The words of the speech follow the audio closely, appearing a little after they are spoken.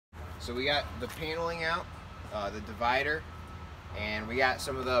So we got the paneling out, the divider, and we got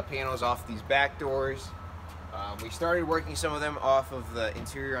some of the panels off these back doors. We started working some of them off of the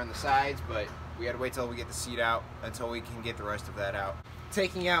interior on the sides, but we had to wait till we get the seat out until we can get the rest of that out.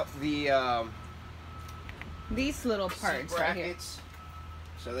 Taking out the these little parts right here.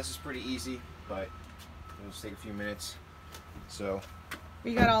 So this is pretty easy, but it'll just take a few minutes. So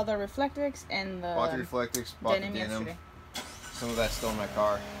we got all the Reflectix and the bought the Reflectix, bought Denim the Denim. yesterday. Some of that's still in my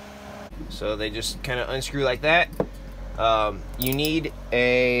car. So they just kind of unscrew like that. You need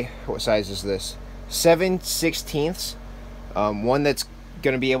a, what size is this? 7/16, one that's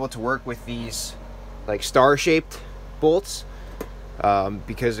going to be able to work with these like star-shaped bolts,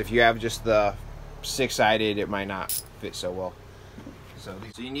 because if you have just the 6-sided, it might not fit so well. So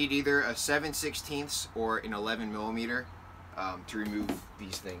you need either a 7/16 or an 11mm to remove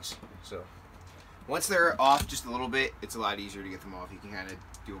these things. So once they're off just a little bit, it's a lot easier to get them off. You can kind of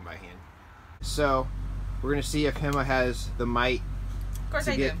do them by hand. So we're gonna see if Hema has the might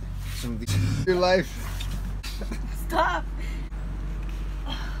to get some of these. Your life. Stop.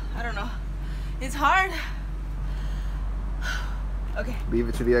 I don't know. It's hard. Okay. Leave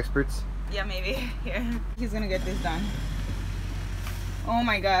it to the experts. Yeah, maybe. Here. He's gonna get this done. Oh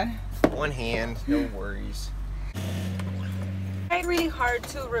my god. One hand, no worries. It's really hard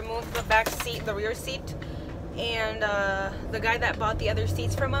to remove the back seat, the rear seat, and the guy that bought the other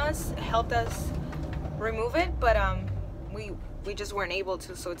seats from us helped us remove it, but we just weren't able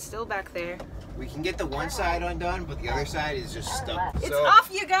to, so it's still back there. We can get the one side undone, but the other side is just stuck. It's off,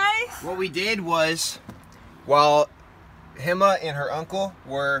 you guys! What we did was, while Hema and her uncle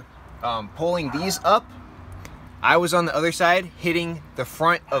were pulling these up, I was on the other side hitting the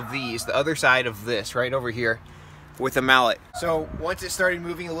front of these, the other side of this, right over here, with a mallet. So once it started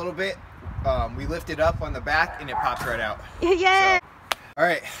moving a little bit, we lifted up on the back and it popped right out. Yeah! So, all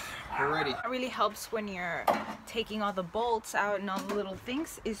right, we're ready. What really helps when you're taking all the bolts out and all the little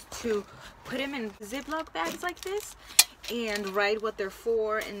things is to put them in Ziploc bags like this and write what they're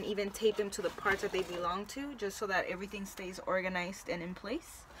for and even tape them to the parts that they belong to, just so that everything stays organized and in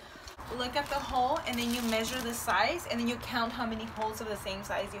place. Look at the hole and then you measure the size and then you count how many holes of the same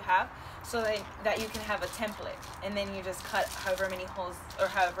size you have, so that you can have a template, and then you just cut however many holes or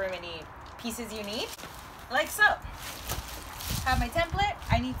however many pieces you need, like so. Have my template.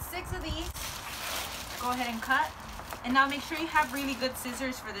 I need 6 of these. Go ahead and cut, and now make sure you have really good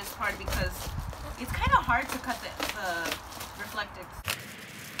scissors for this part because it's kind of hard to cut the Reflectix.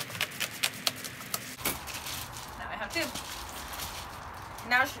 Now I have 2.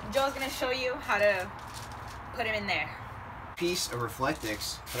 Now Joe's gonna show you how to put him in there. Piece of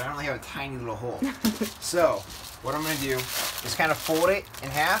Reflectix, but I only have a tiny little hole. So what I'm gonna do is kind of fold it in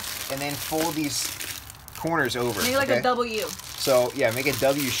half and then fold these corners over. Make like a W. So yeah, make a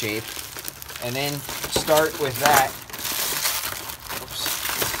W shape, and then start with that. Oops.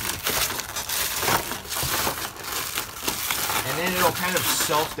 And then it'll kind of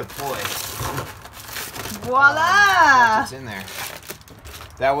self-deploy. Voila! Once it's in there.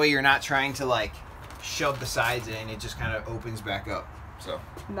 That way you're not trying to like shove the sides in, it just kind of opens back up. So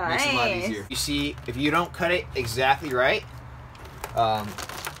nice. Makes it a lot easier. You see, if you don't cut it exactly right,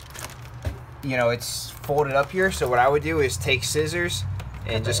 you know, it's folded up here. So what I would do is take scissors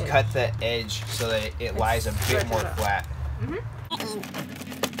and just cut the edge so that it lies a bit more flat.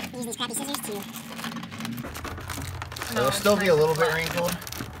 Use these crappy scissors to... It'll still be a little bit wrinkled,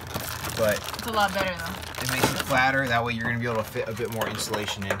 but it's a lot better though. It makes it flatter. That way you're going to be able to fit a bit more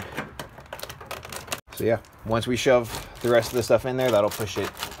insulation in. So yeah, once we shove the rest of the stuff in there, that'll push it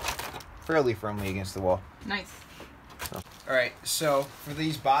fairly firmly against the wall. Nice. So. Alright, so for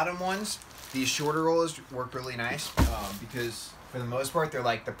these bottom ones, these shorter rollers work really nice because for the most part they're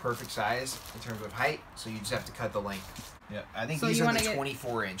like the perfect size in terms of height, so you just have to cut the length. Yeah, I think so these are the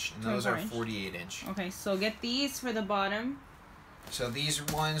 24-inch and those are 48-inch. Okay, so get these for the bottom. So these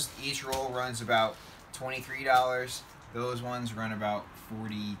ones, each roll runs about $23. Those ones run about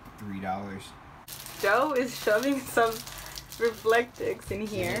 $43. Joe is shoving some Reflectix in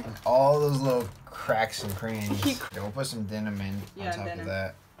here. And all those little cracks and crannies. Yeah, we'll put some denim in on top of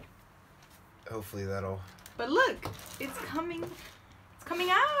that. Hopefully that'll... But look, it's coming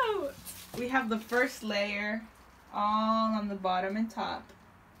out. We have the first layer all on the bottom and top.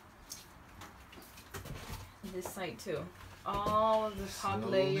 This side too. All of the top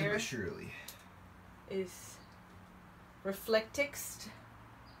layer is Reflectixed,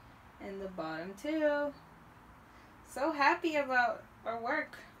 and the bottom too. So happy about our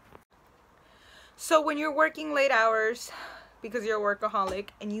work. So when you're working late hours because you're a workaholic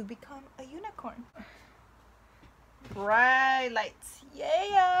and you become a unicorn. Bright lights,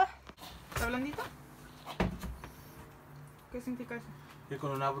 yeah. blandito? ¿Qué significa eso? Que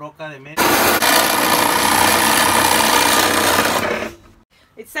con una broca de medio.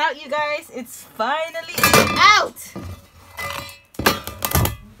 It's out, you guys. It's finally out.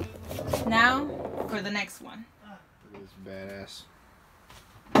 Now for the next one. Look at this badass.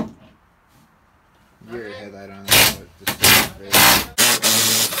 Get your headlight on that.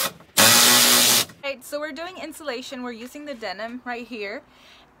 Alright, so we're doing insulation. We're using the denim right here.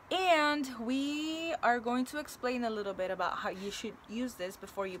 And we are going to explain a little bit about how you should use this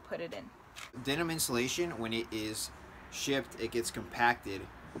before you put it in. Denim insulation, when it is shipped, it gets compacted.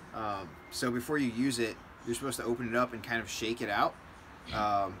 So before you use it, you're supposed to open it up and kind of shake it out.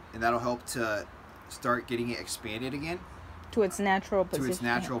 And that'll help to start getting it expanded again. To its natural position. To its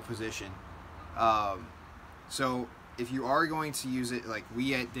natural position. So if you are going to use it, like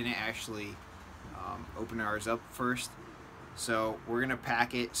we didn't actually open ours up first. So we're going to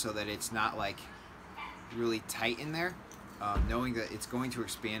pack it so that it's not like really tight in there, knowing that it's going to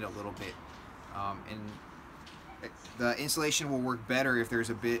expand a little bit. And the insulation will work better if there's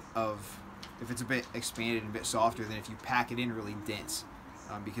if it's a bit expanded and a bit softer than if you pack it in really dense,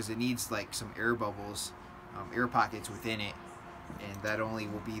 because it needs like some air bubbles, air pockets within it, and that only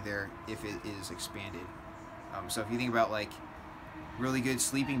will be there if it is expanded. So if you think about like really good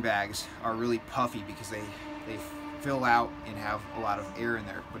sleeping bags are really puffy because they fill out and have a lot of air in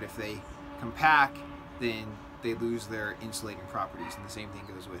there, but if they compact, then they lose their insulating properties, and the same thing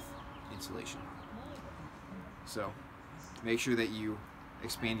goes with insulation. So make sure that you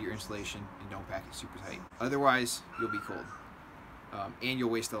expand your insulation and don't pack it super tight. Otherwise, you'll be cold. And you'll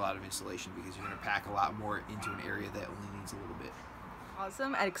waste a lot of insulation because you're going to pack a lot more into an area that only needs a little bit.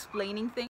 Awesome at explaining things.